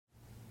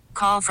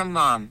call from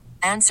mom.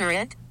 Answer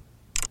it.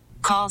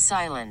 Call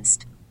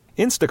silenced.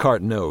 Instacart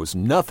knows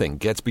nothing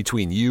gets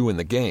between you and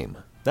the game.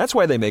 That's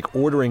why they make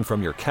ordering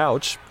from your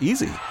couch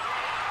easy.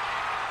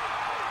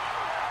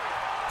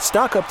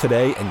 Stock up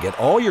today and get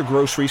all your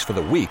groceries for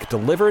the week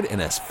delivered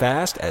in as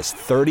fast as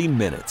 30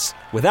 minutes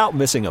without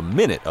missing a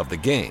minute of the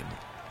game.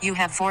 You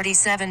have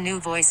 47 new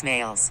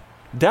voicemails.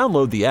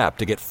 Download the app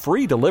to get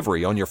free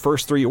delivery on your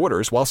first 3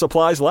 orders while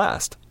supplies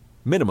last.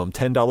 Minimum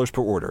 $10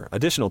 per order.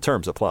 Additional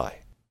terms apply.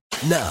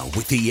 Now,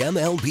 with the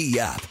MLB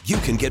app, you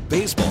can get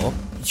baseball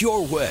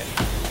your way.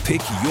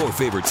 Pick your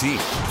favorite team,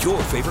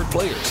 your favorite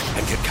players,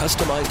 and get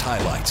customized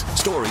highlights,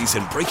 stories,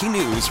 and breaking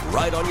news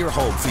right on your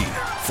home feed.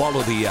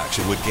 Follow the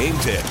action with Game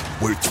 10,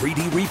 where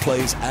 3D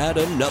replays add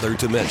another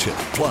dimension.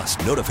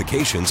 Plus,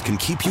 notifications can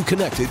keep you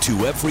connected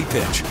to every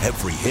pitch,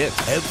 every hit,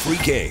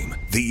 every game.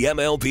 The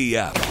MLB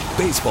app.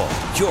 Baseball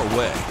your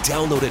way.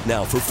 Download it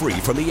now for free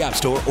from the App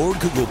Store or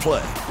Google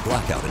Play.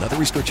 Blackout and other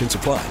restrictions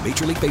apply.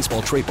 Major League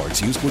Baseball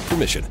trademarks used with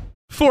permission.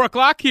 4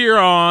 o'clock here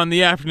on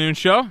the afternoon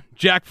show.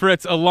 Jack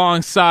Fritz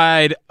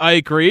alongside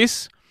Ike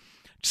Reese.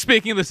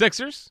 Speaking of the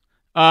Sixers,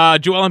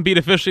 Joel Embiid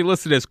officially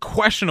listed as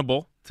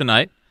questionable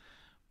tonight,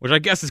 which I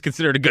guess is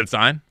considered a good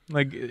sign.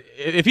 Like,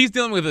 if he's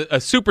dealing with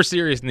a super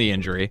serious knee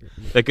injury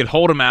that could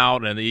hold him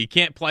out and he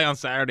can't play on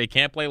Saturday,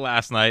 can't play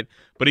last night,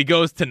 but he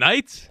goes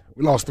tonight.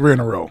 We lost 3 in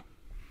a row.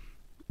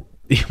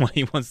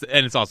 He wants to,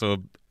 and it's also a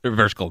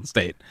reverse Golden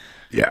State.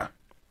 Yeah.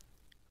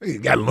 He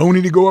got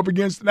Looney to go up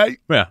against tonight.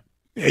 Yeah.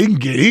 Yeah,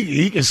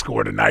 he can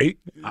score tonight.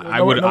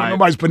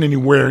 Nobody's putting any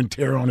wear and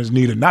tear on his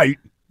knee tonight.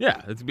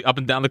 Yeah, it's up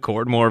and down the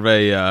court, more of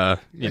a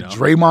you know.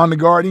 Draymond to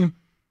guard him.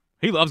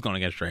 He loves going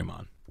against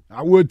Draymond.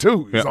 I would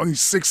too. He's only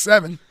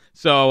 6'7".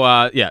 So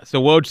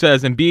so Woj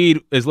says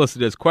Embiid is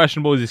listed as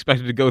questionable. He's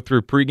expected to go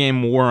through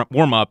pregame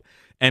warm up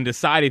and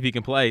decide if he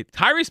can play.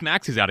 Tyrese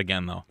Maxey's out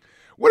again though.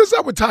 What is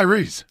up with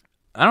Tyrese?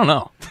 I don't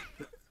know.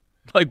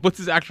 Like, what's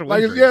his actual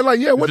injury?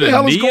 What the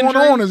hell is going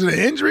on? Is it an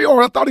injury,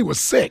 or I thought he was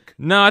sick?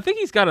 No, I think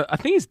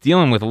he's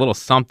dealing with a little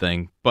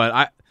something.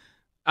 But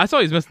I saw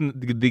he was missing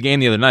the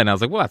game the other night, and I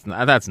was like, well,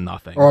 that's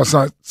nothing. Oh,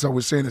 so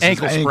we're saying this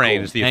ankle is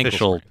sprain is the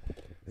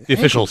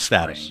official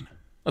status. Sprain.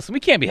 Listen,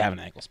 we can't be having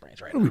ankle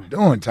sprains right now. What are we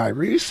doing,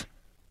 Tyrese?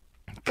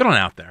 Get on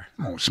out there.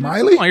 Come on,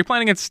 Smiley. Come on, you're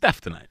playing against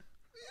Steph tonight.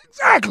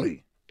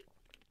 Exactly.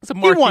 He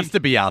wants to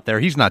be out there.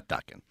 He's not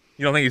ducking.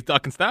 You don't think he's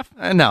ducking Steph?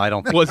 No, I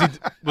don't. Was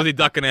he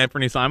ducking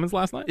Anthony Simons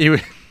last night? He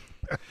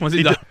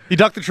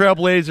ducked the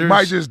Trailblazers.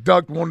 Might just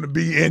duck wanted to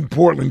be in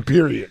Portland,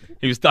 period.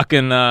 He was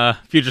ducking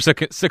future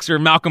Sixer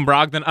Malcolm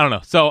Brogdon. I don't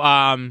know. So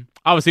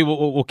obviously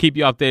we'll keep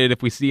you updated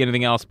if we see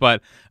anything else.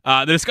 But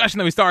the discussion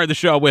that we started the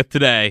show with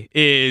today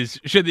is,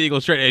 should the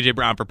Eagles trade A.J.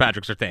 Brown for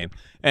Patrick Surtain?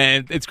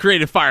 And it's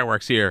created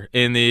fireworks here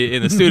in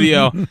the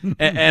studio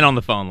and on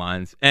the phone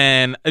lines.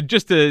 And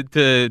just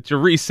to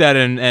reset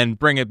and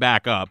bring it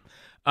back up,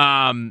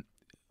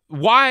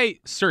 why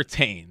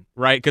Surtain,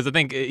 right? Because I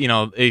think,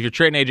 if you're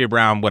trading A.J.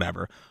 Brown,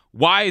 whatever,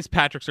 why is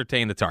Patrick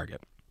Surtain the target?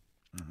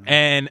 Mm-hmm.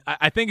 And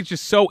I think it's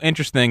just so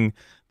interesting,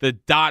 the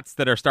dots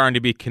that are starting to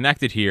be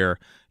connected here.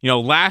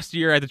 Last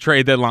year at the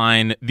trade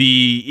deadline,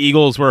 the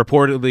Eagles were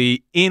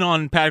reportedly in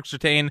on Patrick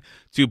Surtain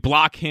to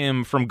block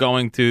him from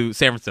going to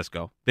San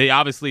Francisco. They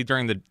obviously,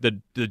 during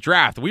the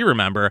draft, we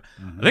remember,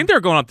 I think they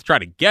were going up to try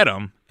to get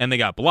him, and they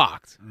got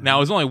blocked. Now, it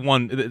was only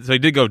one, so he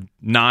did go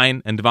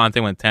 9, and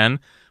Devontae went 10.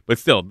 But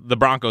still, the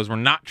Broncos were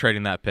not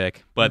trading that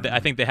pick. But I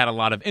think they had a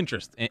lot of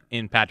interest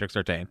in Patrick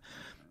Surtain.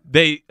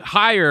 They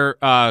hire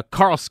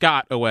Carl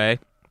Scott away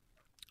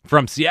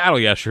from Seattle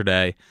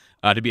yesterday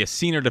to be a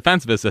senior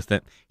defensive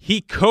assistant.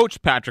 He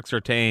coached Patrick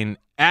Surtain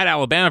at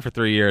Alabama for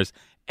 3 years.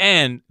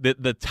 And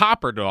the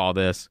topper to all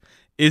this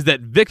is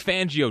that Vic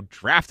Fangio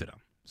drafted him.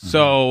 Mm-hmm.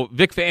 So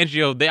Vic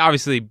Fangio, they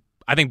obviously,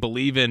 I think,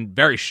 believe in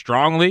very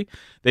strongly.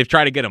 They've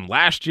tried to get him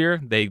last year.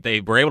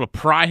 They were able to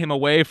pry him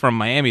away from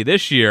Miami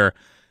this year.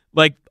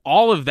 Like,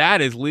 all of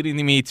that is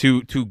leading me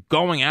to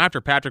going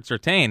after Patrick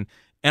Surtain.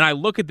 And I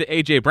look at the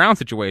A.J. Brown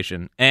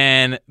situation,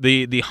 and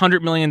the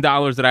 $100 million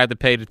that I have to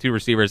pay to 2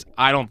 receivers,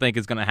 I don't think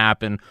is going to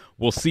happen.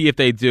 We'll see if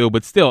they do.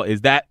 But still,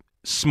 is that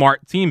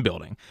smart team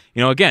building?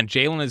 Again,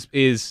 Jalen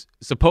is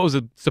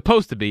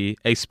supposed to be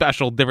a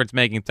special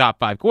difference-making top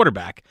 5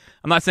 quarterback.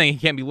 I'm not saying he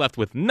can't be left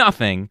with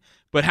nothing,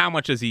 but how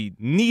much does he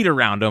need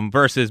around him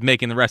versus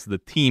making the rest of the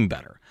team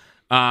better?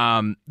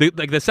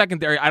 The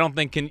secondary, I don't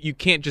think you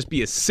can't just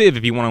be a sieve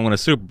if you want to win a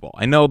Super Bowl.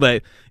 I know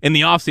that in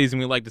the offseason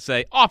we like to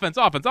say offense,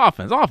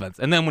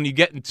 and then when you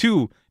get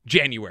into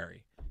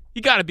January,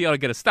 you got to be able to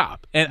get a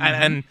stop.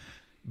 And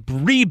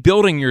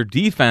rebuilding your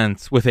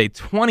defense with a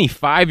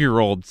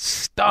 25-year-old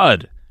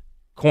stud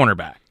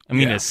cornerback.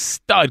 A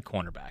stud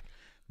cornerback.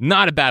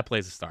 Not a bad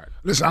place to start.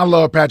 Listen, I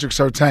love Patrick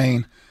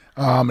Surtain.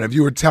 And if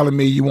you were telling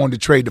me you wanted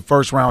to trade the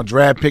first-round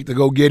draft pick to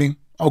go get him,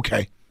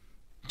 okay.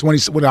 20.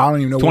 I don't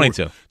even know.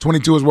 22.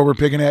 22 is what we're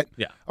picking at?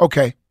 Yeah.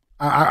 Okay.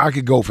 I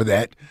could go for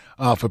that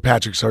for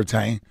Patrick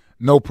Surtain.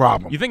 No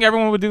problem. You think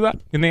everyone would do that?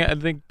 I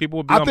think people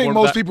would be on board with that? I think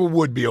most people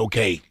would be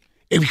okay.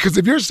 Because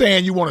if you're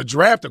saying you want to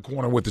draft a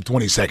corner with the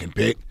 22nd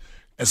pick,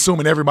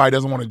 assuming everybody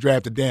doesn't want to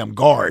draft a damn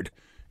guard,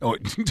 Or,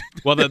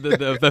 Well,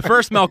 the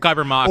first Mel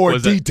Kiper mock or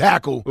was D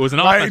tackle. It was an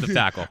right? offensive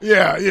tackle.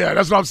 Yeah,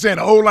 that's what I'm saying.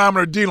 O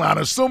lineman or D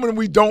lineman. Assuming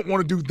we don't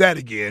want to do that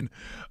again.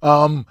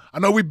 I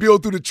know we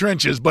build through the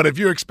trenches, but if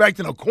you're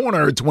expecting a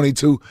corner at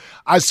 22,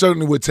 I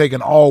certainly would take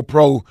an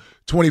all-pro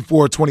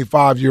 24,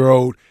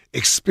 25-year-old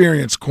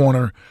experienced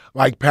corner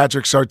like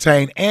Patrick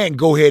Surtain and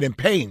go ahead and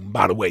pay him,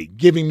 by the way,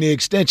 give him the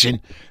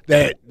extension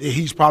that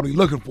he's probably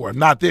looking for. If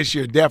not this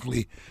year,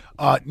 definitely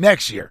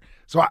next year.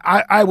 So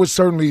I would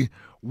certainly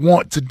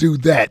want to do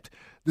that.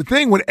 The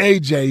thing with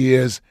AJ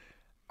is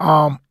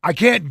I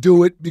can't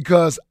do it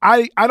because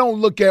I don't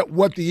look at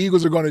what the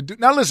Eagles are going to do.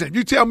 Now, listen, if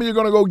you tell me you're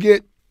going to go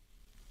get,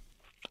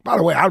 by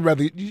the way,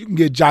 you can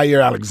get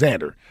Jair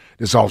Alexander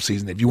this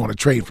offseason if you want to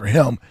trade for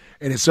him,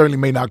 and it certainly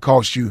may not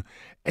cost you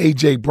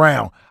A.J.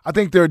 Brown. I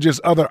think there are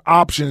just other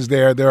options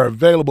there that are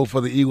available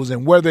for the Eagles,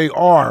 and where they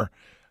are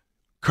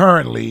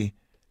currently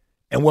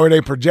and where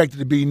they projected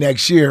to be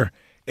next year,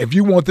 if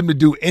you want them to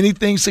do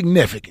anything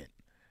significant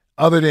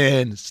other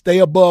than stay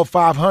above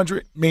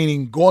 500,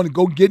 meaning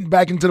getting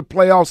back into the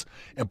playoffs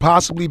and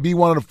possibly be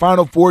one of the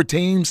Final Four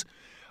teams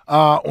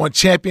on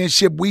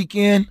championship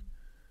weekend,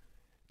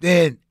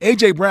 then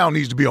A.J. Brown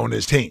needs to be on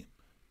this team.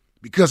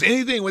 Because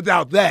anything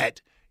without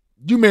that,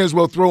 you may as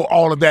well throw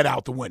all of that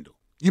out the window.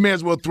 You may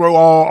as well throw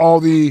all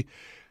the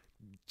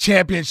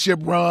championship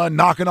run,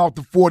 knocking off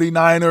the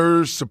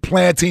 49ers,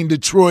 supplanting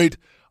Detroit,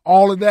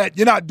 all of that.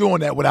 You're not doing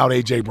that without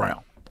A.J.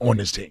 Brown on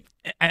this team.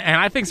 And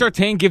I think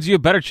Surtain gives you a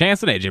better chance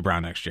than A.J.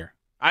 Brown next year.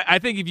 I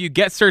think if you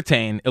get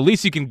Surtain, at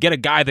least you can get a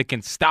guy that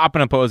can stop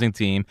an opposing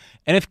team.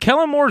 And if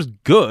Kellen Moore's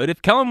good,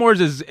 if Kellen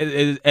Moore's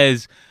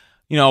as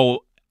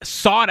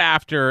sought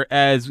after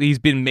as he's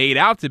been made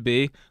out to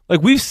be,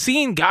 like we've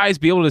seen guys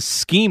be able to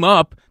scheme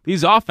up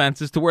these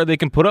offenses to where they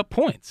can put up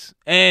points.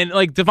 And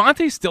like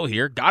Devontae's still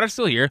here, Goddard's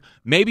still here.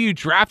 Maybe you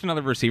draft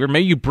another receiver,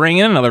 maybe you bring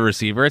in another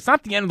receiver. It's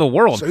not the end of the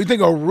world. So you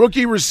think a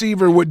rookie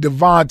receiver with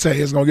Devontae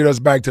is going to get us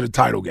back to the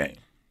title game?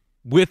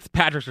 With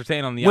Patrick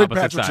Surtain on the with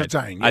opposite Patrick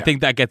side. Surtain, yeah. I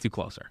think that gets you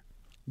closer.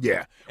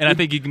 Yeah. And I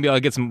think you can be able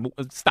to get some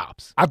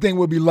stops. I think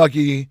we'll be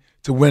lucky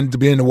to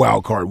be in the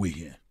wild card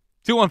weekend.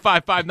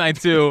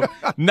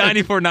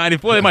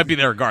 215-592-9494. Well, they might be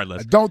there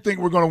regardless. I don't think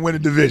we're going to win a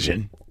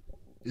division.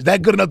 Is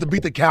that good enough to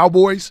beat the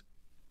Cowboys?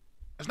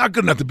 That's not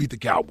good enough to beat the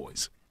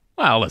Cowboys.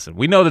 Well, listen,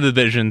 we know the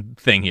division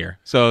thing here.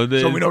 So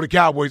we know the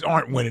Cowboys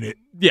aren't winning it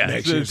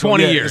next year.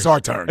 20 years. It's our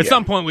turn. At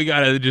some point, we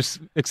got to just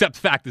accept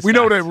fact. We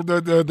know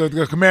that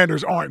the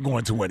Commanders aren't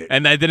going to win it.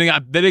 And they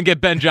didn't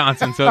get Ben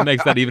Johnson, so it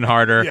makes that even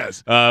harder.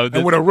 Yes.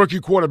 And with a rookie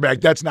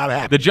quarterback, that's not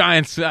happening. The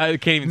Giants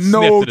can't even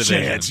sniff the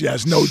division. No chance.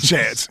 Yes, no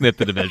chance. Sniff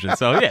the division.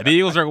 So, yeah, the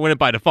Eagles are going to win it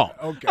by default.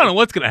 Okay. I don't know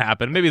what's going to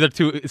happen. Maybe they're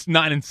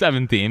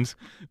 9-7 teams.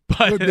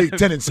 But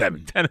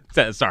 10-7.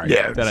 10, sorry.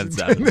 Yeah.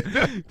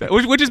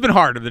 10-7. which has been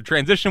harder, the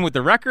transition with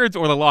the records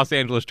or the Los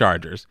Angeles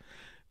Chargers?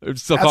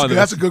 That's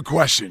a good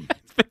question.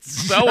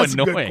 It's so that's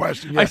annoying. A good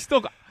question. Yeah.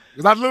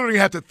 Because I literally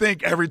have to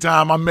think every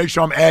time I make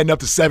sure I'm adding up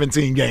to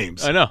 17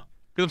 games. I know.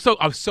 Because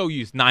I'm so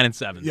used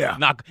 9-7. Yeah.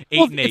 Not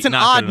 8-8. It's an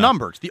odd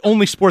number. It's the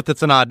only sport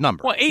that's an odd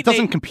number. Well, it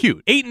doesn't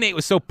compute. 8-8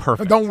 was so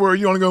perfect. Don't worry,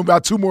 you only go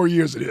about 2 more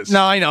years of this.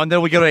 No, I know. And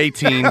then we go to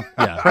 18.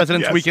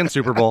 President's Weekend,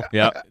 Super Bowl.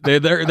 Yeah, they're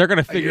going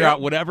to figure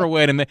out whatever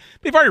way to make.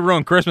 They've already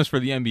ruined Christmas for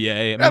the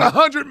NBA. And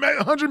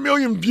 100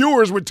 million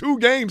viewers with 2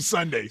 games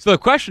Sunday. So the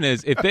question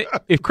is,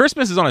 if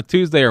Christmas is on a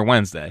Tuesday or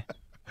Wednesday,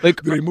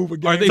 like, do they move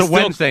again? It's a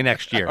Wednesday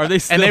next year. Are they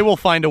still, and they will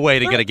find a way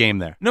to get a game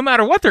there. No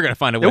matter what, they're going to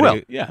find a way. They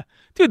will. Yeah,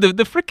 dude,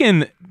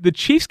 the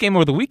Chiefs game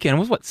over the weekend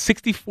was what,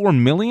 64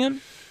 million?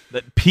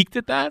 That peaked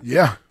at that?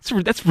 Yeah,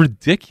 that's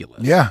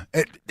ridiculous. Yeah,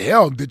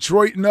 hell,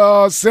 Detroit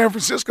and San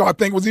Francisco, I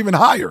think, was even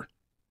higher.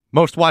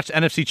 Most watched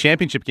NFC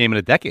Championship game in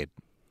a decade.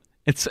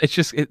 It's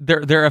just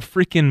they're a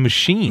freaking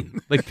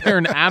machine. Like they're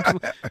an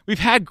absolute. We've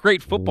had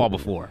great football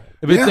before,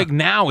 but it's like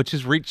now it's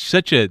just reached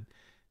such a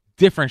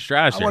different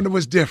stratosphere. I wonder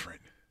what's different.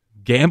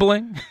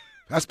 Gambling?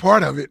 That's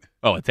part of it.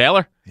 Oh,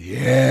 Taylor?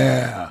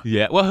 Yeah.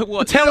 Yeah.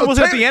 Well Taylor was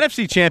at the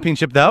NFC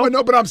Championship, though. Well,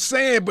 no, but I'm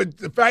saying, but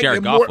the fact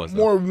Jared that Goff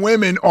more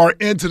women are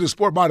into the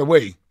sport. By the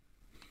way,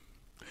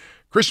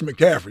 Christian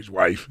McCaffrey's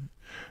wife,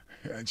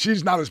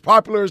 she's not as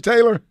popular as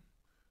Taylor.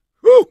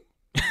 Woo!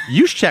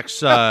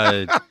 Juszczyk's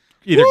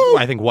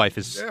I think wife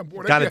has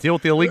got to deal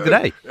with the league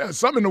today. Yeah,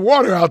 something in the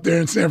water out there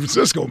in San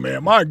Francisco,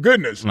 man. My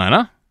goodness.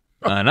 I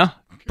know.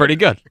 Pretty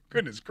good.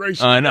 Goodness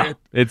gracious. I know. Man.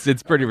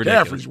 It's pretty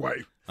ridiculous. McCaffrey's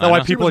wife. Is that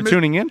why people are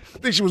tuning in? I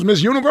think she was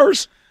Miss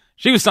Universe.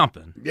 She was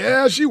something.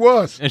 Yeah, she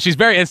was. And she's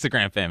very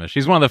Instagram famous.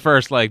 She's one of the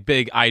first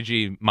big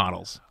IG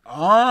models.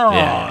 Oh,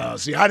 yeah.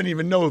 See, I didn't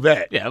even know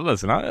that. Yeah,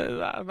 listen.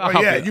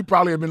 You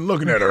probably have been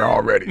looking at her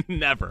already.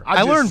 Never.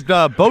 I learned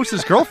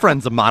Bosa's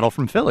girlfriend's a model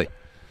from Philly.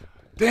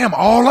 Damn,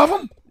 all of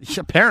them?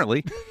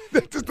 Apparently.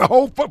 That's the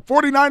whole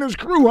 49ers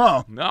crew,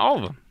 huh? All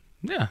of them.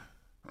 Yeah.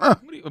 Huh.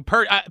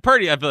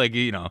 Purdy, I feel like,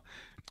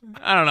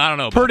 I don't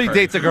know. Purdy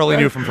dates a girl he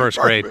knew from first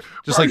grade,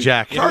 just like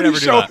Jack.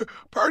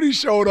 Purdy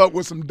showed up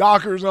with some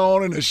Dockers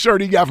on and a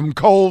shirt he got from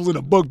Kohl's and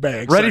a book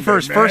bag. Ready for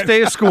his first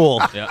day of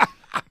school. Yeah.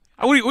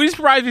 Would you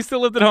surprised if he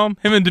still lived at home?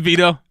 Him and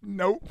DeVito?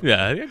 Nope.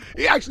 Yeah.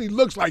 He actually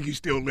looks like he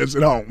still lives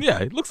at home. Yeah,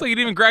 it looks like he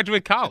didn't even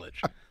graduate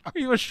college.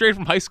 He went straight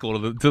from high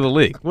school to the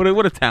league. What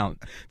a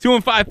talent.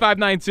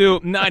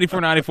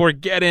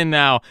 215-592-9494. Get in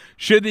now.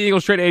 Should the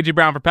Eagles trade A.J.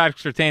 Brown for Patrick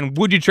Surtain?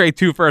 Would you trade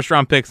 2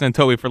 first-round picks and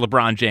Toby for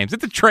LeBron James?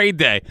 It's a trade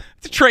day.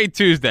 It's a trade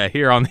Tuesday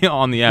here on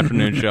the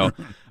afternoon show.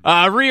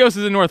 Rios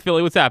is in North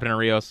Philly. What's happening,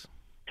 Rios?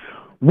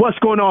 What's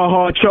going on,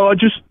 Hard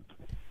Chargers?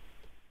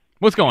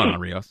 What's going on,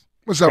 Rios?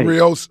 What's up,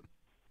 Rios?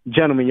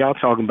 Gentlemen, y'all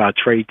talking about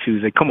Trade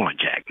Tuesday. Come on,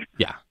 Jack.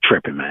 Yeah.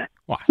 Tripping, man.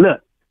 Why?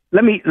 Look,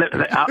 I'm going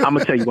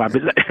to tell you why,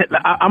 but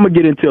I'm going to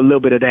get into a little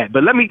bit of that.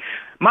 But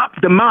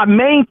my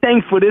main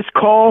thing for this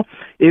call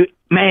is,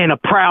 man, a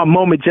proud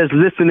moment just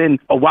listening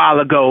a while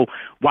ago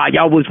while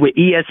y'all was with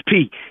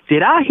ESP.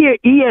 Did I hear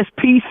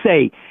ESP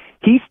say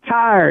he's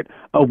tired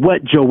of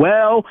what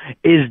Joel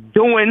is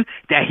doing,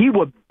 that he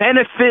would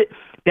benefit,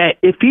 that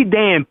if he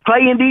damn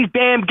play in these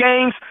damn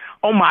games?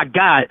 Oh, my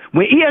God.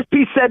 When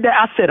ESP said that,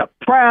 I said a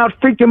proud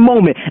freaking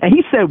moment. And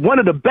he said one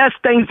of the best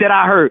things that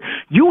I heard.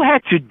 You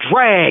had to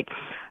drag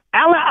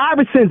Allen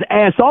Iverson's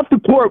ass off the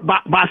court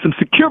by some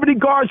security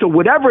guards or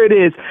whatever it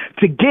is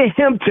to get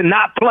him to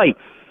not play.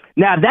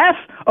 Now, that's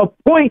a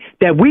point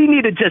that we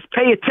need to just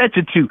pay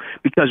attention to,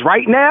 because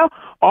right now,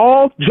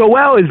 all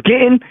Joel is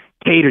getting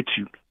catered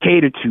to,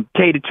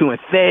 and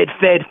fed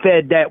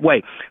that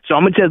way. So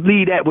I'm going to just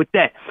leave that with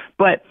that.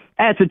 But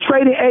as a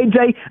trading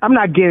AJ, I'm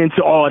not getting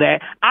into all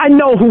that. I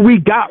know who we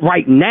got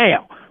right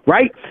now,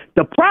 right?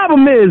 The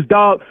problem is,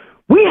 dog,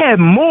 we have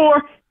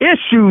more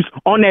issues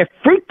on that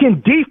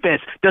freaking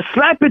defense, the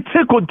slap and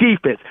tickle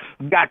defense.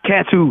 You got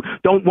cats who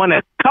don't want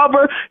to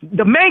cover.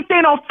 The main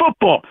thing on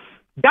football,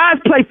 guys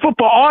play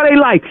football all their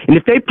life, and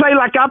if they play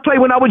like I played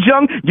when I was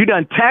young, you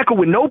done tackle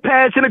with no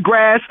pads in the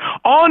grass,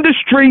 on the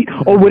street,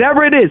 or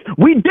whatever it is.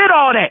 We did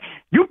all that.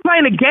 You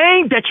playing a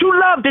game that you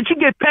love, that you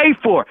get paid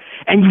for,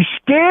 and you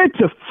scared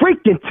to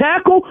freaking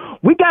tackle?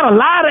 We got a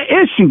lot of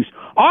issues.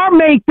 Our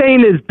main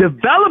thing is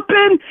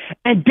developing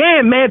and,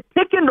 damn, man,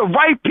 picking the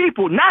right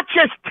people, not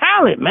just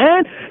talent,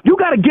 man. You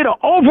got to get an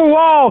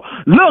overall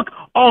look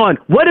on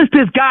what is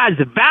this guy's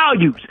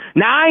values.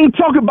 Now, I ain't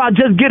talking about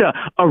just get a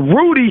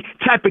Rudy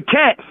type of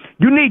cat.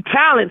 You need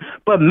talent,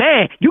 but,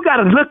 man, you got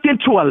to look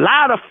into a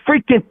lot of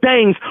freaking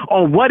things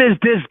on what is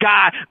this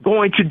guy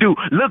going to do.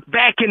 Look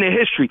back into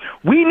history.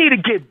 We need to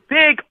get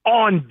big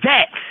on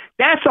that.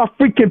 That's our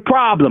freaking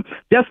problem.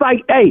 Just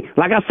like, hey,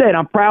 like I said,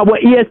 I'm proud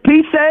what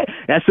ESP said.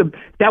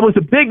 That was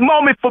a big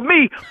moment for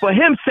me, for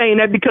him saying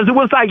that, because it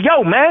was like,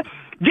 yo, man,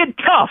 get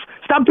tough.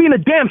 Stop being a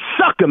damn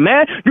sucker,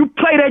 man. You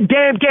play that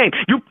damn game.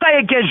 You play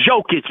against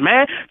Jokic,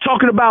 man.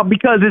 Talking about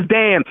because it's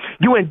damn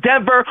you in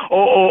Denver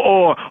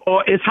or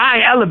it's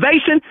high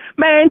elevation.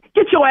 Man,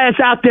 get your ass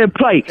out there and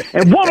play.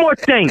 And one more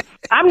thing.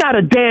 I'm not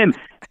a damn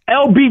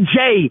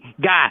LBJ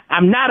guy.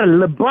 I'm not a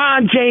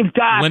LeBron James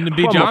guy. Lyndon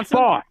B. from Johnson?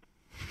 afar.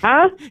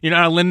 Huh? You're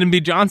not a Lyndon B.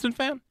 Johnson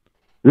fan?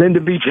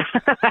 Lyndon B.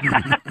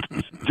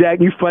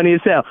 Jack, you funny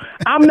as hell.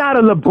 I'm not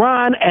a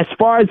LeBron as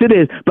far as it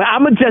is, but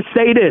I'm going to just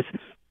say this.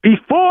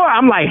 Before,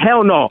 I'm like,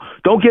 hell no,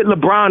 don't get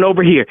LeBron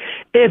over here.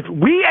 If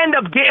we end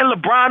up getting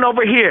LeBron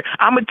over here,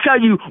 I'm going to tell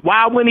you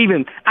why I wouldn't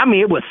even,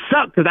 it would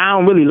suck because I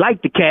don't really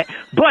like the cat,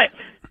 but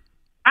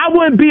I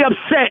wouldn't be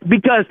upset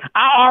because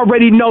I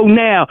already know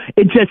now.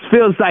 It just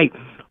feels like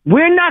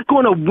we're not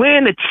going to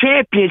win a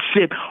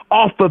championship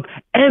off of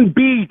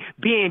Embiid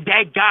being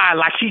that guy,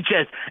 like she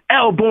just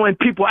elbowing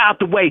people out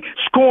the way,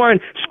 scoring,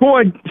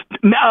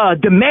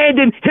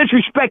 demanding his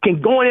respect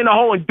and going in the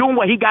hole and doing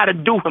what he got to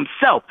do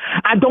himself.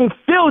 I don't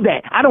feel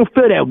that. I don't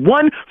feel that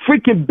one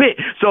freaking bit.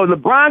 So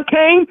LeBron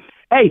came,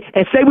 hey,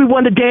 and say we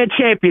won the damn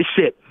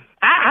championship.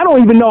 I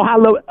don't even know how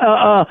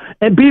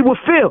Embiid would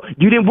feel.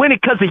 You didn't win it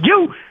because of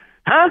you.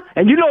 Huh?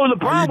 And you know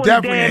LeBron was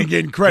definitely ain't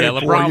getting credit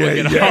for LeBron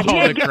it. would get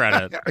all the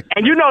credit.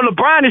 And you know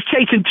LeBron is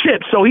chasing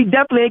chips, so he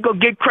definitely ain't going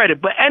to get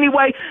credit. But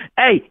anyway,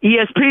 hey,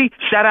 ESP,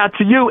 shout out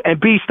to you, and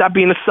B, stop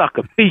being a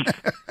sucker. Peace.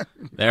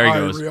 There he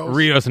goes.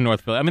 Rios in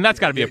North Philly. That's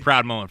got to be a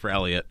proud moment for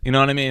Elliott. You know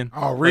what I mean?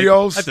 Oh,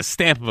 Rios. That's a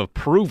stamp of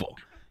approval.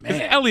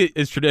 Because Elliott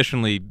is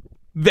traditionally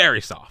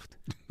very soft.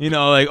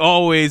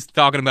 Always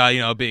talking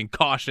about, being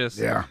cautious.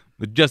 Yeah.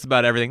 With just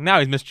about everything. Now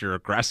he's Mr.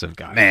 Aggressive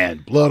guy.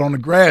 Man, blood on the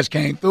grass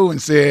came through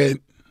and said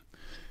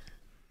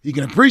he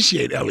can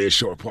appreciate Elliott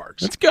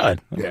Short-Parks. That's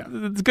good. Yeah.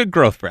 It's good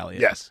growth for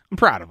Elliott. Yes. I'm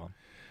proud of him.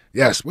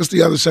 Yes. What's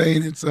the other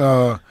saying? It's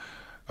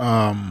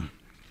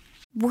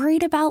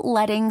Worried about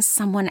letting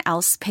someone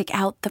else pick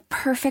out the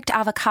perfect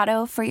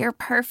avocado for your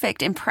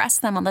perfect impress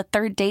them on the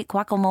third date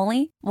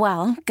guacamole?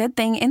 Well, good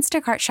thing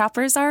Instacart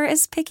shoppers are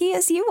as picky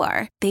as you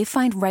are. They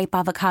find ripe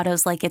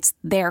avocados like it's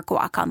their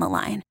guac on the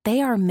line.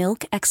 They are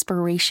milk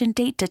expiration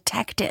date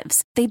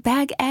detectives. They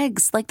bag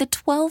eggs like the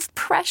 12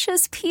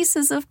 precious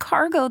pieces of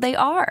cargo they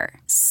are.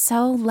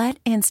 So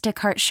let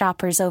Instacart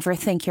shoppers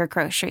overthink your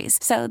groceries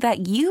so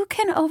that you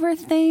can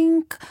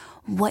overthink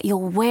what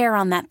you'll wear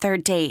on that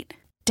third date.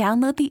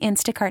 Download the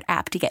Instacart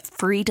app to get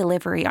free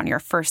delivery on your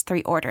first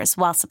 3 orders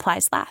while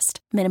supplies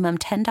last. Minimum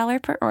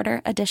 $10 per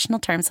order. Additional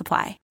terms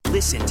apply.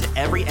 Listen to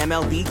every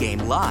MLB game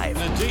live.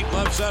 In the deep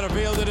left center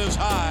field, it is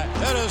high,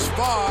 it is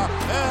far,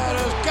 it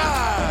is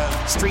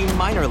gone. Stream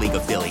minor league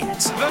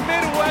affiliates. The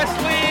Midwest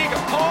League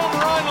home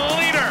run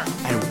leader.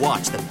 And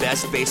watch the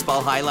best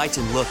baseball highlights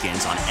and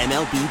look-ins on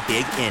MLB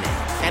Big Inning.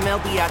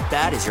 MLB At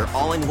Bat is your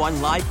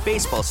all-in-one live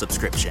baseball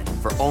subscription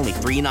for only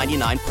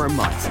 $3.99 per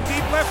month.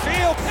 Deep left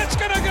field, it's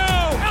gonna go.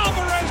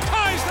 Alvarez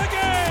ties the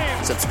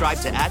game. Subscribe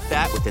to At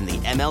Bat within the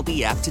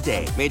MLB app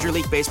today. Major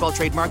League Baseball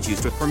trademarks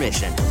used with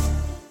permission.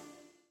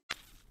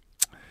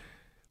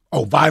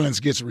 Oh, violence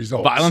gets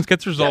results. Violence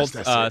gets results.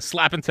 Yes,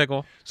 Slap and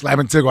tickle. Slap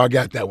and tickle. I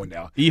got that one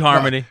now.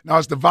 eHarmony. No,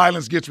 it's the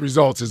violence gets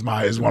results is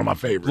one of my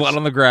favorites. Blood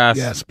on the grass.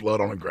 Yes,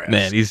 blood on the grass.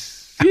 Man,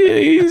 he's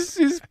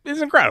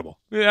incredible.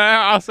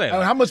 Yeah, I'll say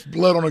that. How much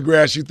blood on the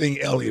grass you think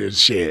Elliott has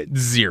shed?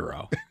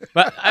 0.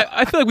 But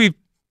I feel like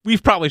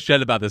we've probably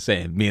shed about the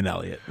same. Me and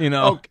Elliott. You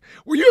know. Okay.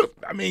 Well, you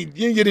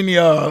didn't get any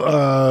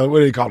what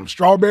do they call them?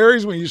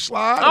 Strawberries when you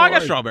slide? Oh, I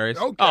got strawberries.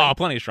 Okay. Oh,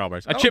 plenty of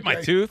strawberries. I chipped my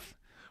tooth.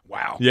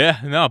 Wow. Yeah.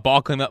 No,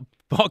 ball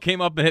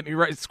came up and hit me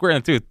right square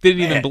in the tooth.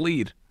 Didn't even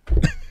bleed. You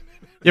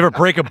ever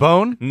break a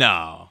bone?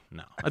 No.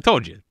 I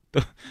told you.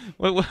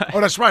 Oh,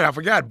 that's right. I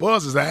forgot.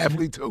 Buzz is an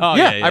athlete, too. Oh,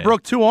 yeah. I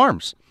broke 2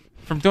 arms.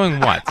 From doing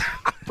what?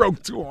 I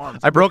broke 2 arms.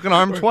 I broke an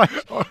arm twice.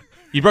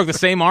 You broke the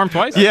same arm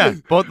twice? Yeah,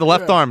 both the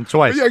left arm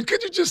twice. Yeah,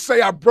 could you just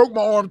say I broke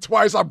my arm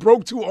twice? I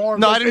broke 2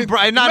 arms. No, I didn't.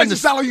 Not in in the the.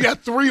 sound like you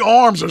had 3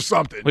 arms or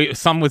something. Wait,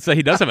 some would say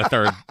he does have a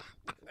third.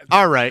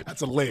 All right.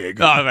 That's a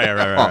leg.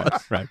 Oh,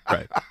 right.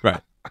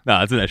 No,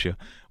 that's an issue.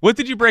 What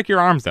did you break your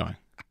arms doing?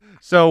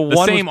 So The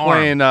one same was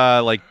playing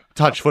like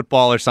touch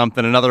football or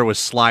something. Another was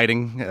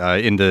sliding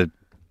into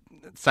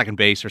second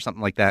base or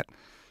something like that.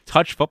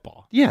 Touch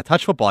football? Yeah,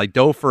 touch football. I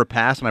dove for a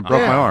pass and I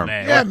broke my arm.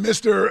 Man. Yeah,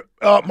 Mister,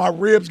 my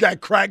ribs got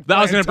cracked.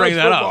 I was going to bring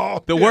that football.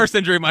 up. The worst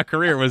injury of my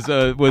career was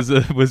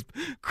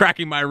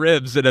cracking my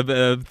ribs at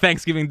a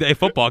Thanksgiving Day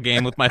football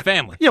game with my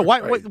family. Yeah,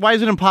 why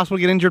is it impossible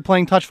to get injured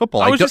playing touch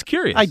football? I was just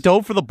curious. I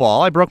dove for the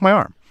ball. I broke my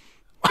arm.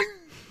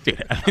 Dude,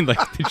 I mean,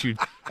 did you?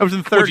 I was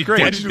in third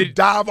grade. Did you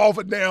dive off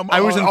a damn? I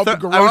was in third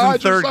grade.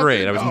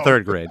 I was in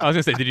third grade. I was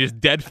gonna say, did you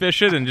just dead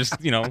fish it and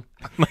just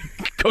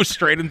go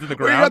straight into the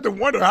Well, ground? you have to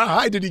wonder how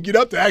high did he get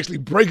up to actually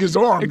break his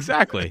arm?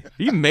 Exactly.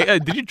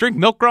 Did you drink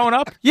milk growing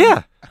up?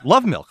 Yeah,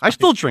 love milk. I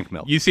still drink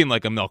milk. You seem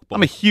like a milk boy.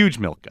 I'm a huge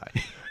milk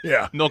guy.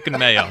 Yeah, milk and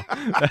mayo.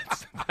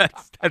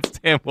 That's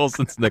Dan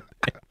Wilson's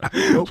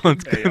nickname.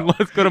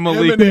 Let's go to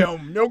Malik.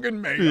 M&M, milk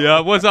and mayo.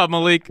 Yeah, what's up,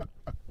 Malik?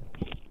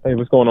 Hey,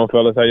 what's going on,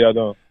 fellas? How y'all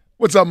doing?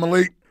 What's up,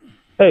 Malik?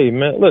 Hey,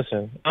 man,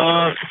 listen.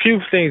 A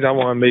few things I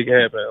want to make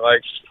happen.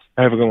 Like,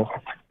 I have a good one.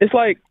 It's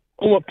like,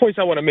 what points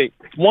I want to make.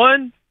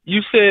 One, you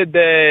said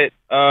that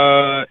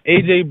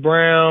A.J.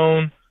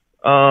 Brown,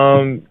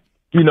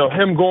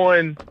 him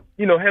going,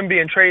 him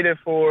being traded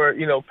for,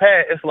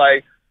 Pat, it's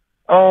like,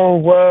 oh,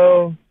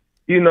 well,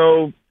 we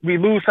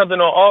lose something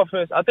on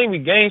offense. I think we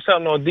gain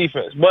something on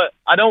defense. But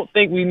I don't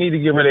think we need to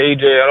get rid of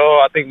A.J. at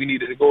all. I think we need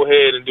to go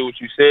ahead and do what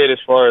you said as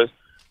far as,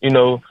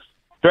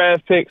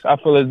 draft picks. I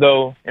feel as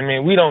though,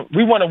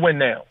 we want to win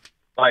now.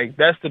 Like,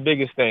 that's the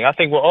biggest thing. I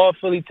think with all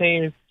Philly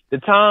teams, the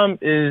time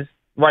is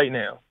right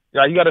now.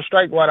 Like, you got to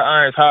strike while the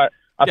iron's hot.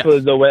 I feel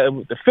as though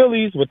with the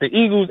Phillies, with the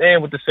Eagles,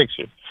 and with the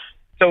Sixers.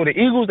 So the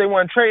Eagles, they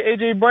want to trade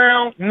A.J.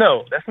 Brown?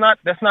 No, that's not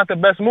the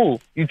best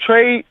move. You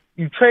trade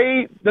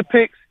the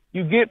picks,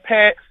 you get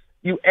Pat,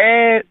 you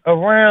add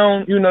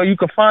around, you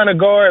can find a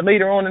guard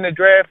later on in the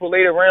draft or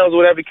later rounds,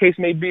 whatever the case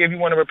may be, if you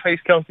want to replace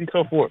Kelsey,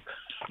 so forth.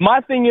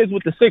 My thing is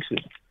with the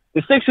Sixers.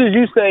 The Sixers,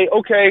 you say,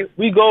 okay,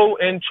 we go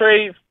and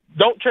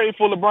don't trade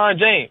for LeBron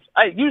James.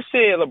 You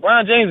said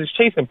LeBron James is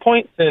chasing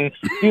points and,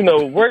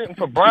 working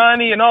for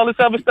Bronny and all this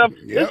other stuff.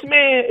 Yep. This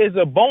man is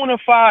a bona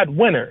fide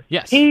winner.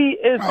 Yes. He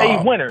is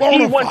a winner.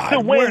 He wants to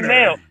win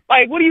now.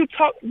 Like, what are you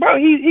talking, bro?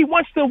 He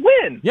wants to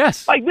win.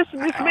 Yes. Like this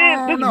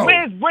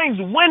man brings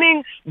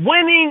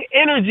winning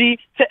energy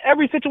to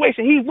every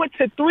situation. He went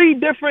to 3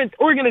 different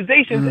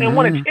organizations and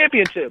won a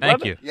championship.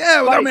 Thank you.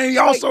 Yeah, well, he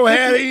also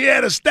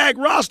had a stacked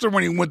roster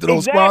when he went to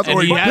those spots.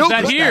 And he has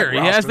that here. He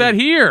has that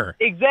here.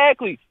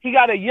 Exactly. He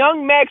got a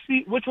young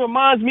Maxey, which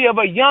reminds me of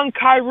a young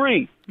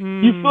Kyrie.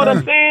 You feel what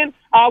I'm saying?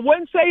 I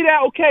wouldn't say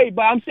that, okay,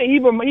 but I'm saying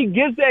he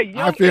gives that young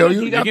I feel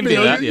energy. you. I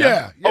feel you.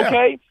 Yeah.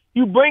 Okay?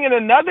 You bring in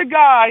another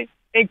guy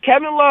and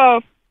Kevin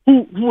Love,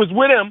 who was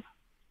with him.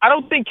 I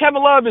don't think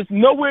Kevin Love is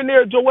nowhere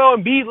near Joel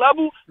Embiid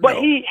level, but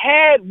he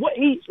had what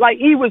he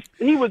was.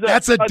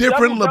 That's a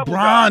different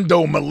LeBron,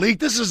 though, Malik.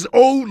 This is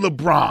old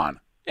LeBron.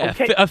 Yeah,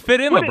 okay. A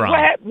fit-in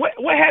LeBron.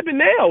 What happened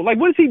now? Like,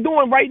 what is he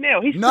doing right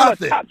now? He's still a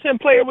top 10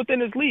 player within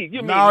his league.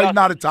 He's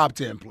not a top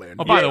 10 player.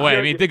 Oh, by the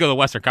way, he did go to the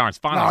Western Conference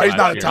Finals. No, he's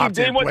not a top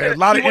 10 player. A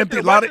lot of empty.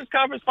 Western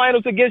Conference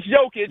Finals against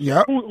Jokic,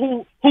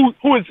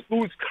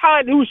 who's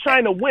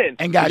trying to win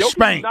and got Jokic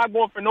spanked. Not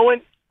going for no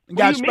one. He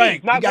got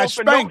spanked. He got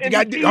spanked.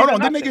 Hold on,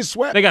 didn't they get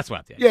swept? They got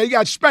swept. Yeah, he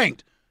got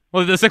spanked.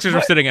 Well, the Sixers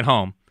were sitting at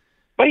home.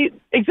 But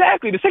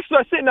exactly, the Sixers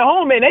are sitting at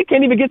home, man. They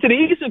can't even get to the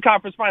Eastern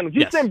Conference Finals.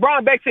 You send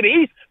Bron back to the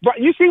East.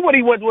 You see what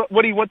he went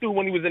through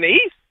when he was in the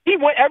East. He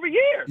went every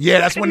year. Yeah,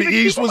 that's when the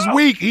East was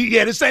weak.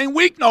 This ain't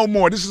weak no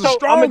more. This is a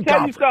strong conference. I'm gonna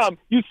tell you something.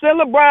 You send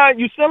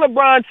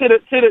LeBron to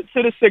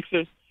the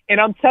Sixers,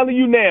 and I'm telling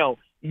you now,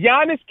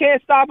 Giannis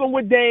can't stop him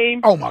with Dame.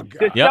 Oh my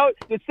God.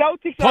 The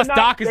Celtics. Plus,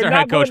 Doc is their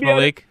head coach,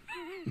 Malik.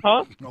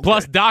 Huh?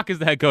 Plus, Doc is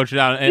the head coach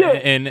down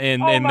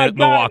in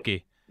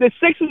Milwaukee. The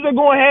Sixers are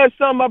going to have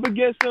something up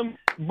against him.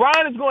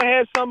 Brian is going to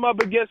have something up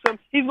against him.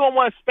 He's going to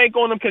want to spank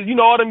on him because,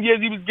 all them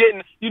years he was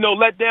getting,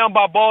 let down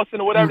by Boston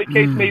or whatever the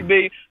case may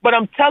be. But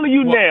I'm telling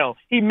you now,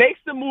 he makes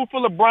the move for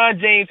LeBron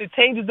James. It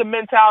changes the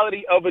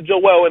mentality of a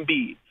Joel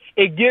Embiid.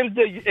 It gives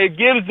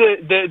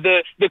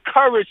the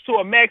courage to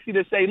a Maxey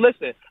to say,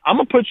 listen, I'm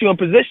going to put you in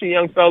position,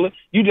 young fella.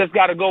 You just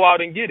got to go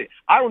out and get it.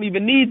 I don't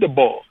even need the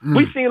ball.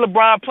 We've seen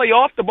LeBron play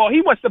off the ball.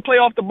 He wants to play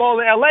off the ball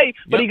in L.A.,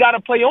 but he got to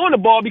play on the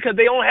ball because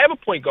they don't have a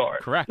point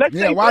guard. Correct.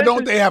 Why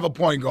don't they have a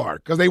point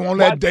guard? Because they won't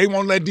let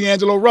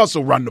D'Angelo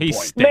Russell run the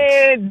point.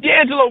 Man,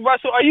 D'Angelo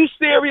Russell, are you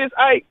serious?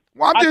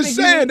 Well, I'm just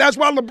saying, that's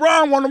why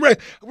LeBron want to run.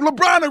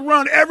 LeBron has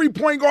run every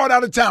point guard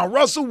out of town.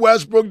 Russell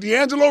Westbrook,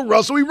 D'Angelo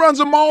Russell, he runs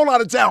them all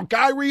out of town.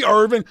 Kyrie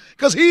Irving,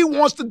 because he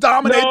wants to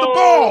dominate the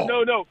ball.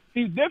 No.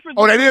 He's different.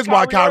 Oh, that is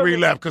why Kyrie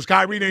left, because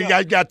Kyrie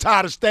got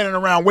tired of standing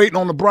around waiting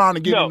on LeBron to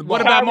get him the ball.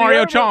 What about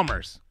Mario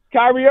Chalmers?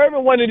 Kyrie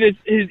Irving wanted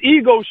his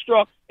ego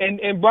struck,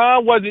 and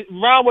Bron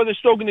wasn't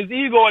stroking his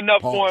ego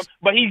enough for him.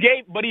 But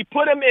he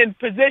put him in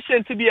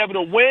position to be able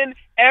to win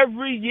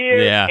every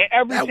year. Yeah, and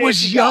every that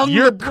was young.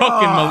 You're LeBron.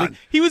 cooking, Malik.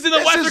 He was in the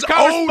Western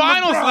Conference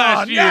Finals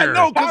last year. Yeah,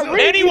 no,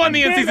 and he won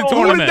the in-season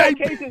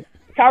tournament.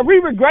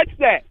 Kyrie regrets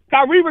that.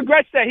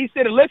 He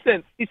said,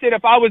 "Listen," he said,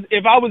 if I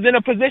was in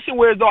a position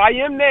where though I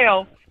am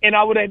now, and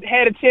I would have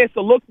had a chance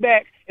to look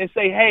back and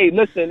say, hey,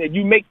 listen, if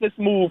you make this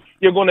move,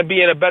 you're going to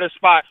be in a better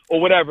spot or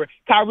whatever.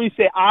 Kyrie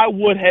said, I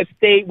would have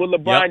stayed with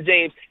LeBron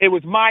James. It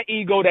was my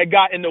ego that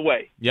got in the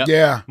way. Yep.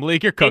 Yeah.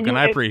 Malik, you're cooking.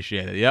 I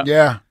appreciate it. Yep.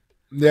 Yeah.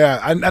 Yeah.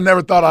 I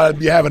never thought I'd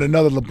be having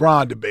another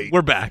LeBron debate.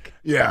 We're back.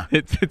 Yeah.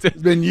 It's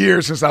been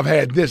years since I've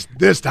had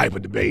this type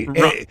of debate.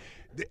 Right.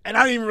 And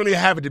I didn't even really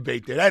have a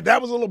debate there.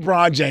 That was a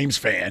LeBron James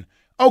fan.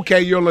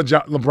 Okay, you're a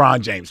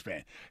LeBron James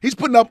fan. He's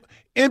putting up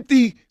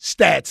empty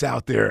stats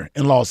out there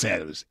in Los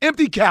Angeles,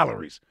 empty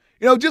calories.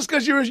 Just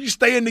because you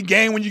stay in the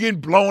game when you're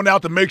getting blown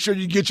out to make sure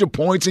you get your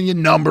points and your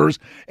numbers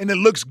and it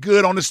looks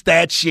good on the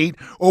stat sheet,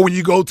 or when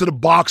you go to the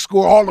box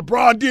score, all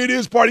LeBron did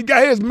his part, he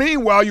got his.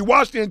 Meanwhile, you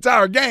watch the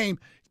entire game,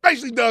 he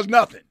basically does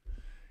nothing.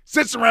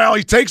 Sits around,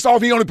 he takes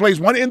off, he only plays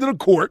one end of the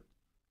court.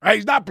 Right?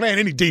 He's not playing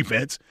any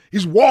defense.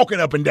 He's walking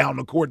up and down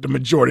the court the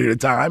majority of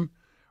the time.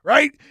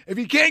 Right? If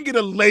he can't get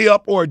a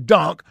layup or a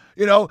dunk,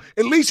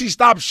 at least he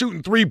stopped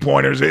shooting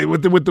three-pointers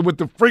with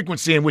the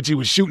frequency in which he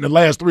was shooting the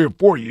last 3 or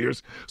 4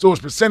 years, so his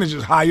percentage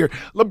is higher.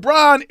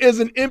 LeBron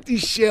is an empty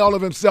shell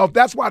of himself.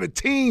 That's why the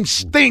team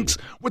stinks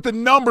with the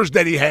numbers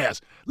that he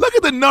has. Look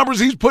at the numbers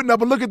he's putting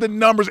up, and look at the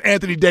numbers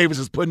Anthony Davis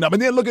is putting up,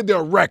 and then look at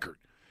their record.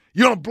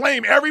 You don't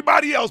blame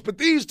everybody else, but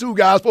these two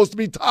guys are supposed to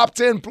be top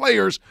 10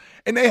 players,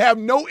 and they have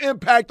no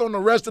impact on the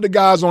rest of the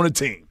guys on the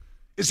team.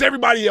 It's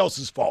everybody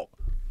else's fault.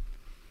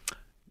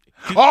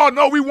 Oh,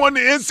 no, we won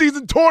the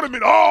in-season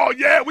tournament. Oh,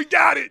 yeah, we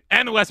got it.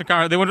 And the Western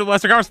Conference. They went to the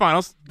Western Conference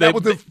Finals. That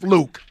was a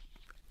fluke.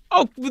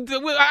 Oh, we're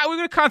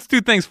going to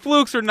constitute things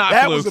flukes or not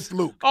flukes. That was a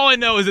fluke. All I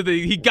know is that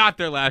he got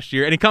there last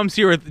year, and he comes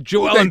here with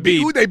Joel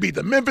Embiid. Who they beat?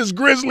 The Memphis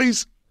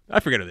Grizzlies?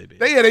 I forget who they beat.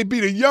 They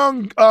beat a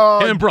young him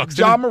and Brooks.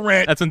 John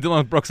Morant. That's when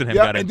Dillon Brooks and him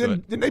got into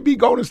it. Didn't they beat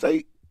Golden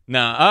State?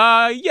 No.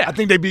 Yeah. I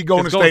think they beat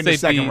Golden State in the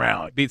second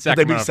round. Beat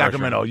Sacramento. They beat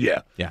Sacramento,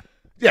 yeah. Yeah.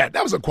 Yeah,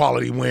 that was a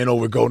quality win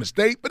over Golden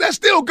State, but that's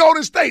still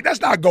Golden State. That's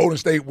not Golden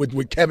State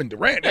with Kevin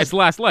Durant. That's the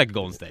last leg,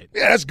 Golden State.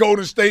 Yeah, that's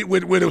Golden State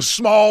with a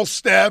small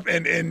Steph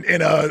and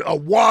a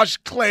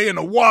washed Clay and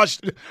a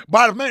washed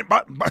bottom.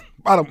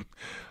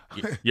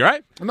 You're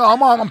right. No,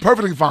 I'm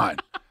perfectly fine.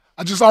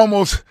 I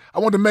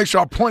wanted to make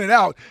sure I pointed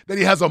out that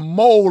he has a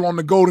mole on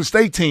the Golden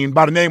State team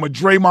by the name of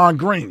Draymond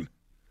Green.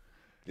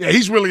 Yeah,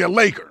 he's really a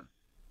Laker.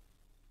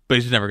 But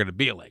he's never going to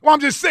be a Laker. Well,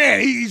 I'm just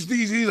saying, he's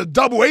a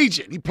double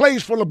agent. He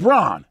plays for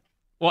LeBron.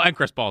 Well, and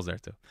Chris Paul's there,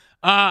 too.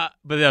 But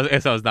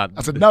that was not.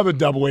 That's another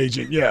double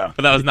agent, yeah.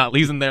 But that was not.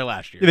 He's in there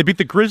last year. Yeah, they beat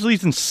the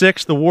Grizzlies in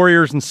 6, the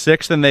Warriors in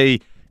 6, and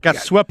they got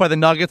swept by the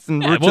Nuggets.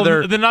 And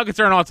the Nuggets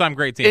are an all-time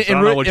great team. So I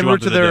don't know what you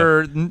want to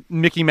their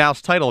Mickey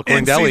Mouse title,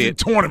 according to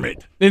Elliott.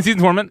 In-season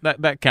tournament,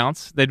 that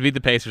counts. They'd beat the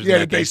Pacers.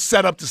 Yeah, they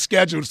set up the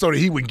schedule so that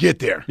he would get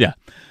there. Yeah.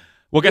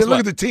 Well, guess what? Look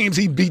at the teams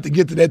he beat to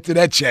get to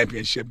that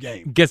championship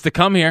game. Gets to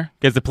come here.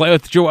 Gets to play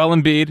with Joel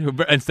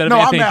Embiid instead of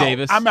Anthony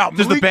Davis. I'm out.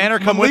 Does the banner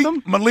come with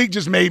him? Malik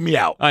just made me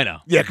out. I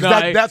know. Yeah,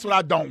 because that's what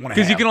I don't want to have.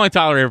 Because you can only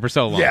tolerate it for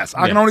so long. Yes,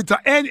 I can only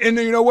and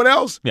you know what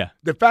else? Yeah.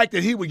 The fact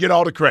that he would get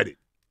all the credit.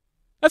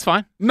 That's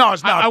fine. No,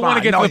 it's not fine. I want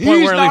to get to the point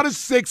he's where not a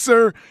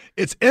Sixer.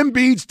 It's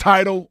Embiid's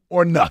title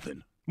or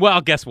nothing.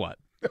 Well, guess what?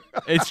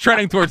 It's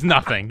trending towards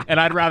nothing, and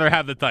I'd rather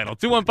have the title.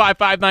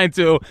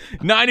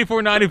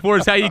 215-592-9494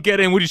 is how you get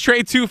in. Would you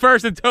trade 2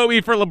 firsts and Toby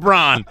for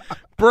LeBron?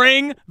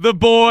 Bring the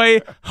boy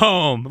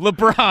home.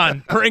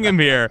 LeBron, bring him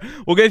here.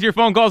 We'll get your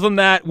phone calls on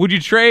that. Would you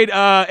trade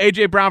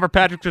A.J. Brown for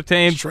Patrick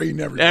Surtain? Trading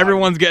everybody.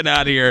 Everyone's getting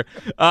out of here.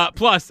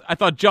 Plus, I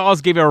thought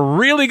Jaws gave a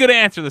really good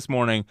answer this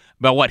morning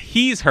about what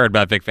he's heard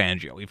about Vic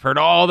Fangio. We've heard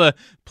all the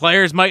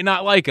players might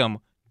not like him.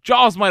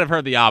 Jaws might have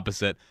heard the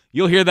opposite.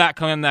 You'll hear that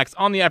coming next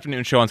on the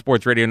afternoon show on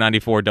Sports Radio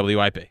 94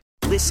 WIP.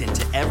 Listen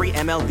to every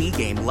MLB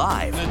game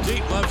live. In the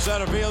deep left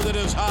center field, it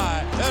is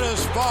high, it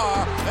is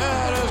far,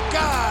 it is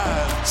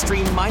gone.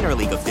 Stream minor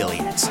league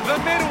affiliates. The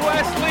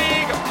Midwest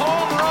League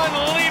home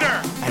run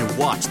leader. And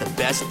watch the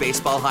best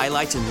baseball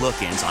highlights and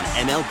look-ins on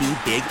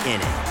MLB Big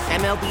Inning.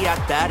 MLB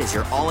At Bat is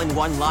your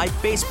all-in-one live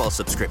baseball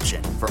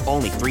subscription for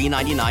only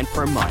 $3.99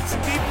 per month.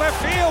 Deep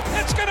left field,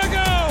 it's gonna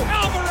go.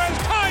 Alvarez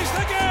ties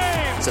the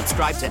game.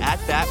 Subscribe to At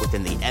Bat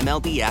within the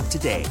MLB app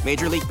today.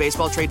 Major League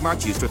Baseball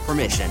trademarks used with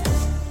permission.